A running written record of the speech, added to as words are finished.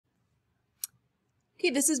Okay,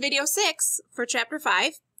 this is video 6 for chapter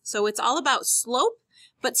 5. So it's all about slope,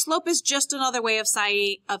 but slope is just another way of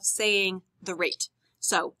saying the rate.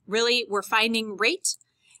 So really, we're finding rate,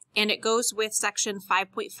 and it goes with section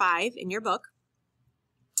 5.5 in your book.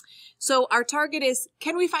 So our target is,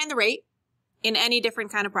 can we find the rate in any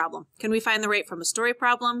different kind of problem? Can we find the rate from a story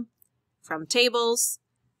problem, from tables,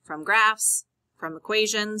 from graphs, from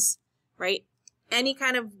equations, right? Any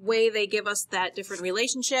kind of way they give us that different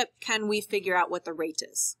relationship, can we figure out what the rate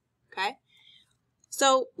is, okay?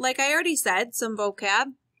 So like I already said, some vocab,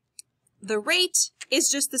 the rate is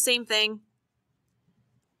just the same thing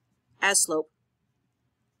as slope.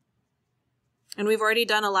 And we've already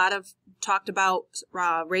done talked about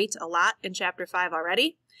rate a lot in chapter 5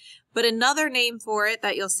 already. But another name for it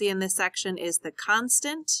that you'll see in this section is the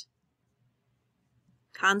constant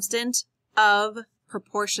of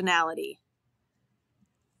proportionality.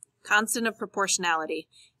 Constant of proportionality.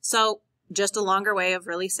 So just a longer way of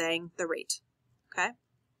really saying the rate, okay?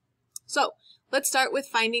 So let's start with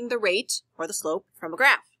finding the rate or the slope from a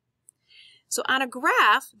graph. So on a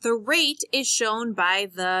graph, the rate is shown by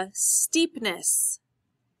the steepness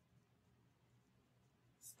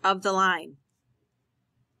of the line,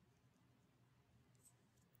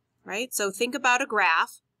 right? So think about a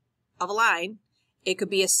graph of a line. It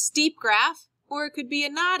could be a steep graph, or it could be a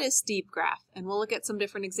not as steep graph, and we'll look at some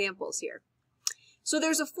different examples here. So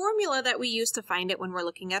there's a formula that we use to find it when we're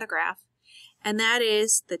looking at a graph, and that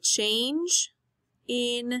is the change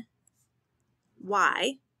in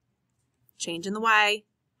y, change in the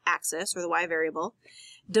y-axis, or the y variable,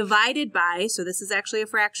 divided by, so this is actually a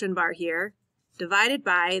fraction bar here, divided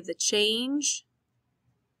by the change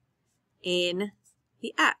in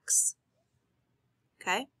the x,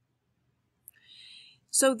 okay?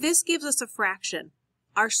 So this gives us a fraction.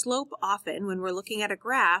 Our slope often, when we're looking at a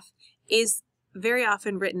graph, is very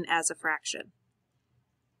often written as a fraction.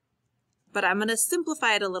 But I'm going to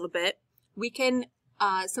simplify it a little bit. We can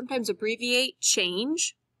sometimes abbreviate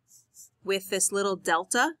change with this little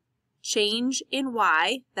delta. Change in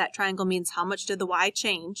y, that triangle means how much did the y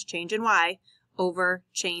change in y, over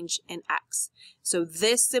change in x. So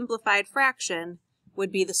this simplified fraction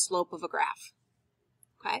would be the slope of a graph.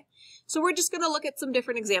 Okay, so we're just going to look at some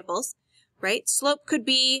different examples, right? Slope could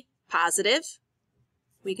be positive.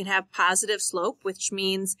 We can have positive slope, which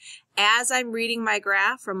means as I'm reading my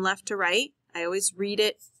graph from left to right, I always read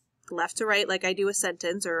it left to right like I do a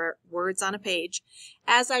sentence or words on a page.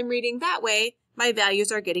 As I'm reading that way, my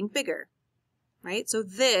values are getting bigger, right? So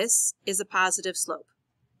this is a positive slope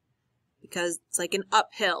because it's like an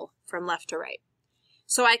uphill from left to right.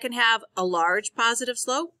 So I can have a large positive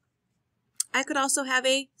slope. I could also have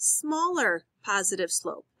a smaller positive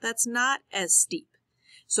slope that's not as steep.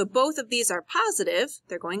 So both of these are positive.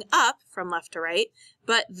 They're going up from left to right,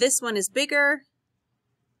 but this one is bigger.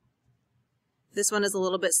 This one is a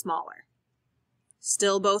little bit smaller.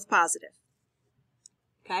 Still both positive.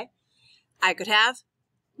 Okay? I could have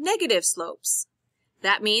negative slopes.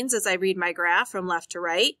 That means as I read my graph from left to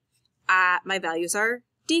right, my values are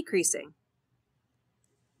decreasing.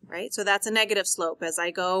 Right? So that's a negative slope. As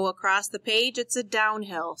I go across the page, it's a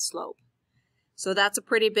downhill slope. So that's a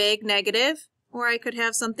pretty big negative. Or I could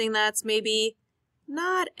have something that's maybe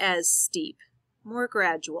not as steep, more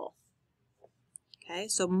gradual. Okay,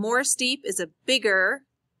 so more steep is a bigger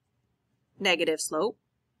negative slope.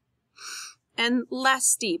 And less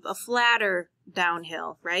steep, a flatter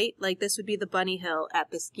downhill, right? Like this would be the bunny hill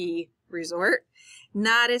at the ski resort.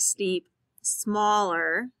 Not as steep,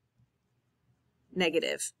 smaller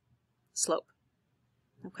negative slope,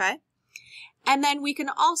 okay? And then we can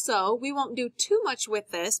also, we won't do too much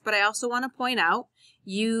with this, but I also want to point out,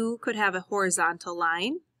 you could have a horizontal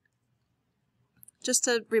line, just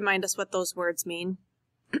to remind us what those words mean.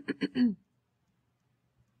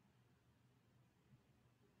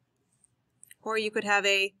 Or you could have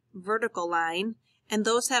a vertical line, and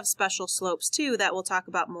those have special slopes too that we'll talk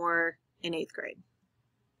about more in 8th grade.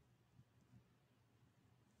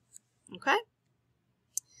 Okay?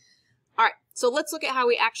 All right, so let's look at how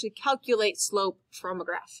we actually calculate slope from a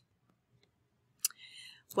graph.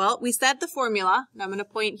 Well, we said the formula, and I'm going to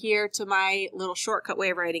point here to my little shortcut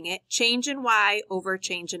way of writing it, change in y over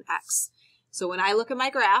change in x. So when I look at my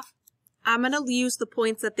graph, I'm going to use the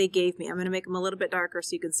points that they gave me. I'm going to make them a little bit darker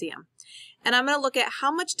so you can see them. And I'm going to look at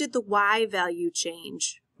how much did the y value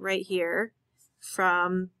change right here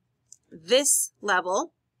from this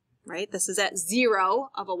level, right? This is at 0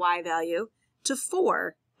 of a y value to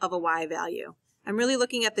 4 of a y value. I'm really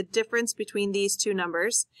looking at the difference between these two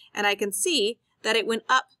numbers, and I can see that it went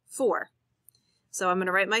up 4. So I'm going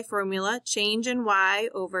to write my formula, change in y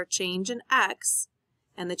over change in x,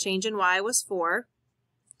 and the change in y was 4.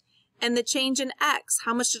 And the change in x,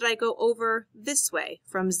 how much did I go over this way?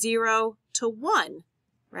 From 0 to 1,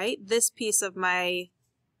 right? This piece of my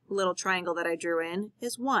little triangle that I drew in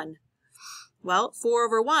is 1. Well, 4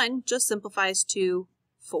 over 1 just simplifies to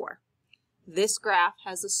 4. This graph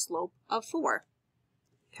has a slope of 4.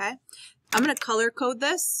 Okay? I'm going to color code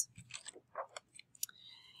this.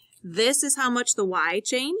 This is how much the y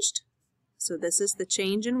changed. So this is the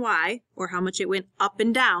change in y, or how much it went up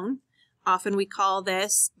and down. Often we call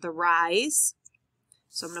this the rise.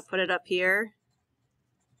 So I'm going to put it up here.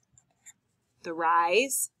 The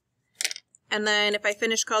rise. And then if I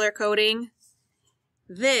finish color coding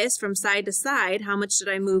this from side to side, how much did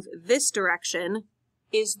I move this direction,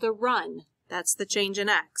 is the run. That's the change in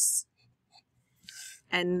x.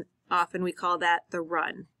 And often we call that the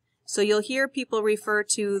run. So you'll hear people refer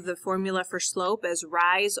to the formula for slope as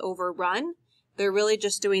rise over run. They're really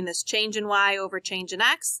just doing this change in y over change in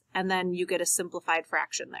x, and then you get a simplified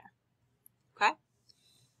fraction there. Okay?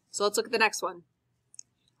 So let's look at the next one.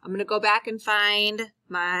 I'm going to go back and find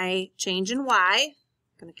my change in y.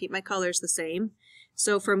 I'm going to keep my colors the same.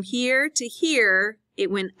 So from here to here, it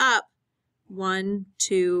went up 1,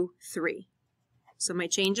 2, 3. So my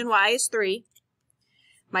change in y is 3.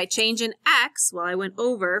 My change in x, well, I went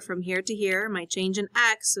over from here to here. My change in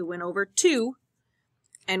x, it went over 2.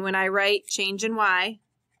 And when I write change in y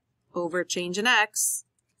over change in x,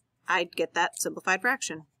 I'd get that simplified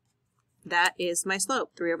fraction. That is my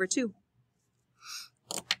slope, 3 over 2.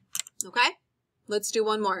 Okay, let's do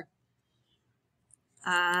one more.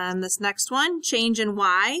 This next one, change in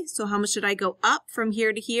y. So how much did I go up from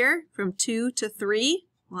here to here? From 2 to 3.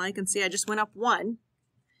 Well, I can see I just went up 1.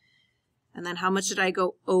 And then how much did I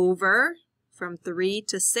go over? From 3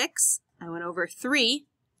 to 6. I went over 3.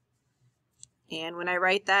 And when I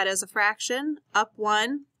write that as a fraction, up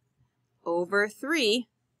 1 over 3,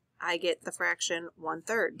 I get the fraction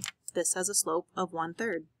 1/3. This has a slope of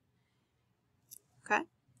 1/3. Okay?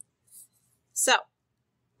 So,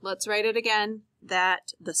 let's write it again,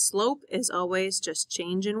 that the slope is always just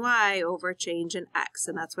change in y over change in x.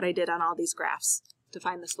 And that's what I did on all these graphs to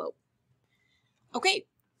find the slope. Okay,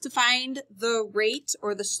 to find the rate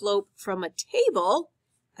or the slope from a table,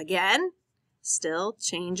 again, still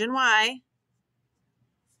change in y,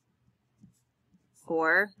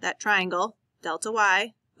 or that triangle, delta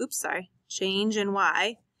y, change in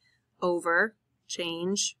y over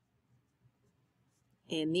change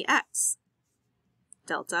in the x,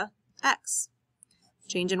 delta x.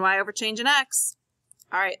 Change in y over change in x.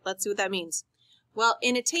 All right, let's see what that means. Well,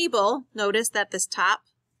 in a table, notice that this top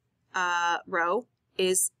row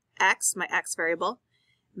is x, my x variable.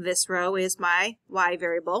 This row is my y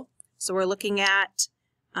variable. So we're looking at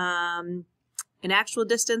an actual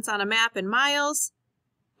distance on a map in miles.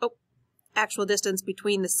 Actual distance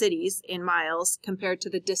between the cities in miles compared to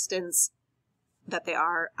the distance that they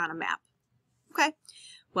are on a map. Okay,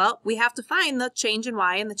 well, we have to find the change in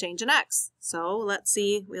y and the change in x. So let's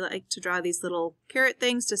see, we like to draw these little caret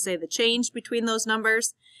things to say the change between those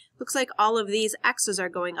numbers. Looks like all of these x's are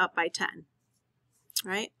going up by 10,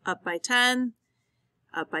 right? Up by 10,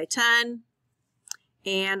 up by 10,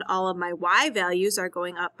 and all of my y values are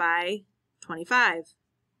going up by 25,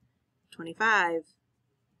 25,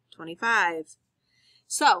 25.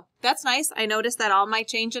 So that's nice. I noticed that all my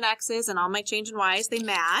change in x's and all my change in y's, they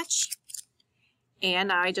match. And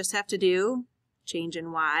now I just have to do change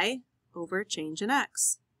in y over change in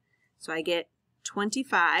x. So I get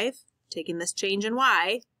 25, taking this change in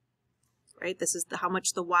y, right? This is how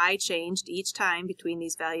much the y changed each time between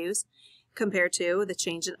these values, compared to the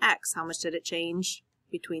change in x. How much did it change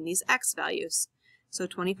between these x values? So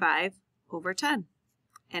 25 over 10.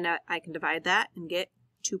 And I can divide that and get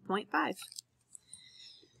 2.5.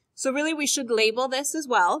 So really we should label this as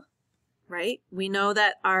well, right? We know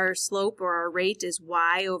that our slope or our rate is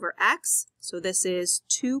y over x. So this is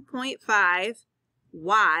 2.5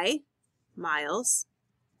 y miles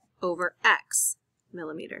over x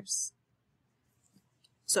millimeters.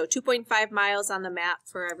 So 2.5 miles on the map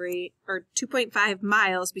for every, or 2.5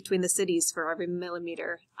 miles between the cities for every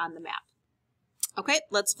millimeter on the map. Okay,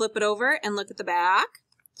 let's flip it over and look at the back.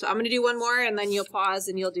 So I'm going to do one more and then you'll pause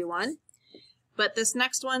and you'll do one. But this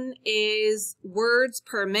next one is words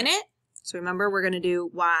per minute. So remember, we're going to do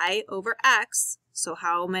y over x. So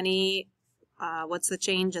how many, what's the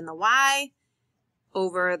change in the y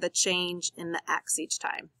over the change in the x each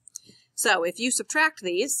time. So if you subtract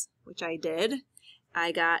these, which I did,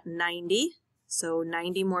 I got 90. So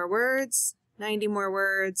 90 more words, 90 more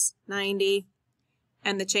words, 90.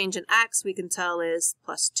 And the change in x we can tell is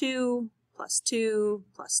plus 2, plus 2,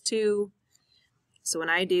 plus 2. So when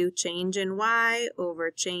I do change in y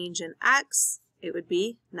over change in x, it would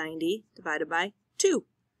be 90 divided by 2,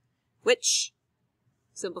 which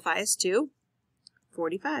simplifies to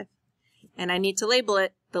 45. And I need to label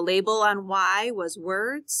it. The label on Y was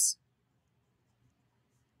words,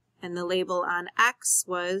 and the label on X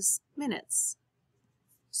was minutes.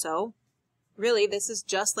 So really, this is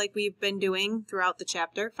just like we've been doing throughout the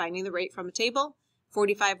chapter, finding the rate from a table,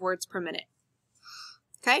 45 words per minute.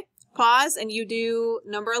 Okay, pause and you do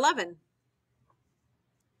number 11.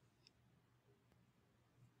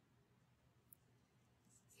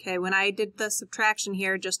 Okay, when I did the subtraction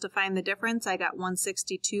here just to find the difference, I got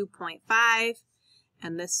 162.5,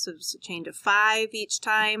 and this was a change of 5 each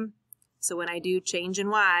time. So when I do change in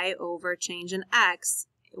Y over change in X,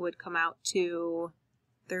 it would come out to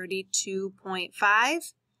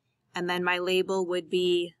 32.5, and then my label would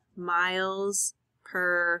be miles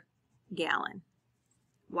per gallon.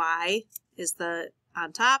 Y is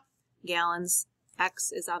on top, gallons,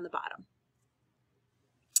 X is on the bottom.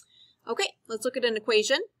 Okay, let's look at an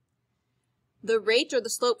equation. The rate or the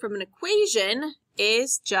slope from an equation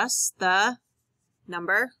is just the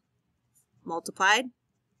number multiplied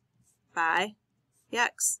by the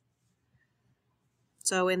X.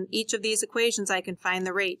 So in each of these equations, I can find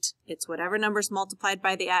the rate. It's whatever number's multiplied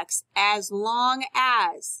by the X, as long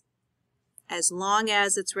as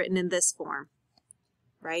it's written in this form,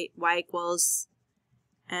 right? Y equals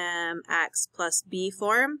mx plus b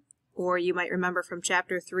form. Or you might remember from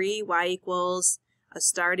chapter 3, y equals a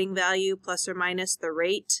starting value plus or minus the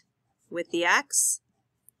rate with the x.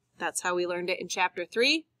 That's how we learned it in chapter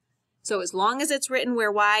 3. So as long as it's written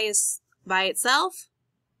where y is by itself,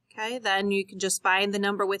 okay, then you can just find the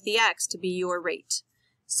number with the x to be your rate.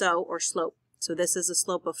 So, or slope. So this is a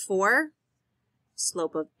slope of 4,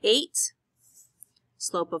 slope of 8,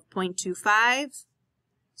 slope of 0.25,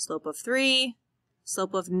 slope of 3,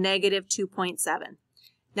 slope of negative 2.7.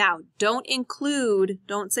 Now,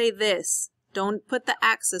 don't say this. Don't put the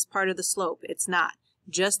x as part of the slope. It's not.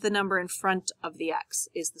 Just the number in front of the x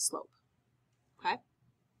is the slope. Okay?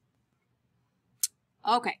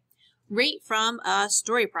 Okay. Rate from a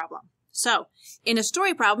story problem. So, in a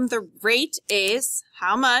story problem, the rate is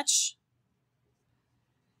how much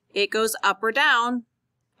it goes up or down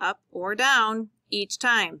each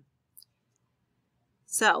time.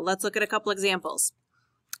 So, let's look at a couple examples.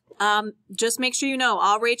 Just make sure you know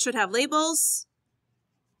all rates should have labels,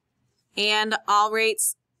 and all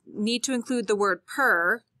rates need to include the word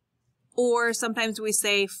per, or sometimes we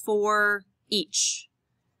say for each.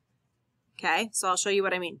 Okay, so I'll show you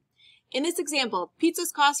what I mean. In this example,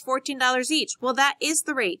 pizzas cost $14 each. Well, that is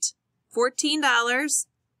the rate. $14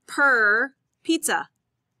 per pizza.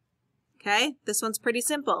 Okay, this one's pretty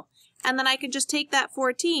simple. And then I can just take that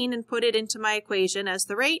 14 and put it into my equation as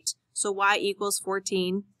the rate. So y equals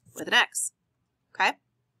 14 with an x. Okay.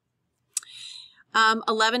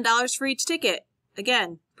 $11 for each ticket.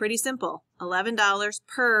 Again, pretty simple. $11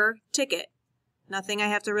 per ticket. Nothing I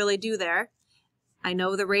have to really do there. I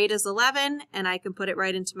know the rate is 11, and I can put it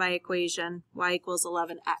right into my equation, y equals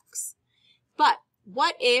 11x. But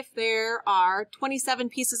what if there are 27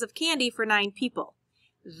 pieces of candy for 9 people?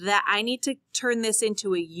 That I need to turn this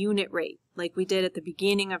into a unit rate, like we did at the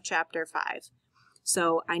beginning of chapter 5.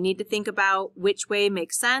 So I need to think about which way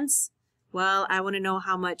makes sense. Well, I want to know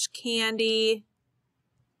how much candy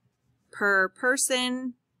per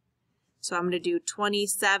person. So I'm going to do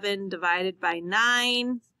 27 divided by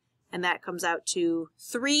 9, and that comes out to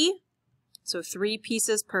 3. So 3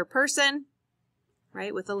 pieces per person,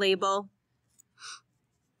 right, with a label.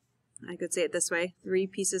 I could say it this way, 3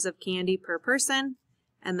 pieces of candy per person,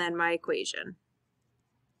 and then my equation.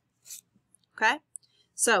 Okay?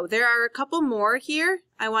 So there are a couple more here.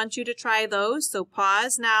 I want you to try those. So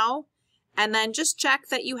pause now, and then just check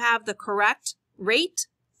that you have the correct rate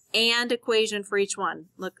and equation for each one.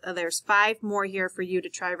 Look, there's 5 more here for you to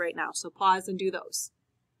try right now. So pause and do those.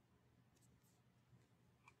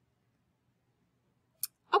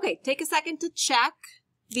 Okay, take a second to check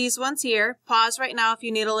these ones here. Pause right now if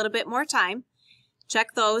you need a little bit more time.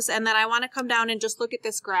 Check those, and then I want to come down and just look at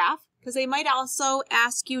this graph, because they might also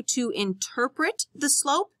ask you to interpret the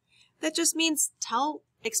slope. That just means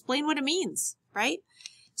explain what it means, right?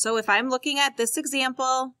 So if I'm looking at this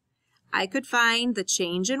example, I could find the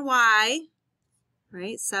change in y,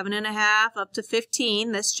 right? 7.5 up to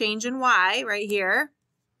 15, this change in y right here,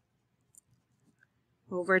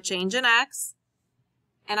 over change in x.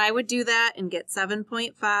 And I would do that and get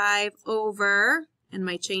 7.5 over, and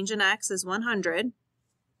my change in x is 100.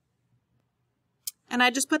 And I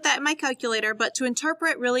just put that in my calculator, but to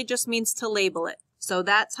interpret really just means to label it. So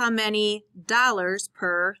that's how many dollars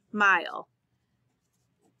per mile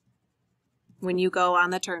when you go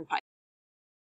on the turnpike.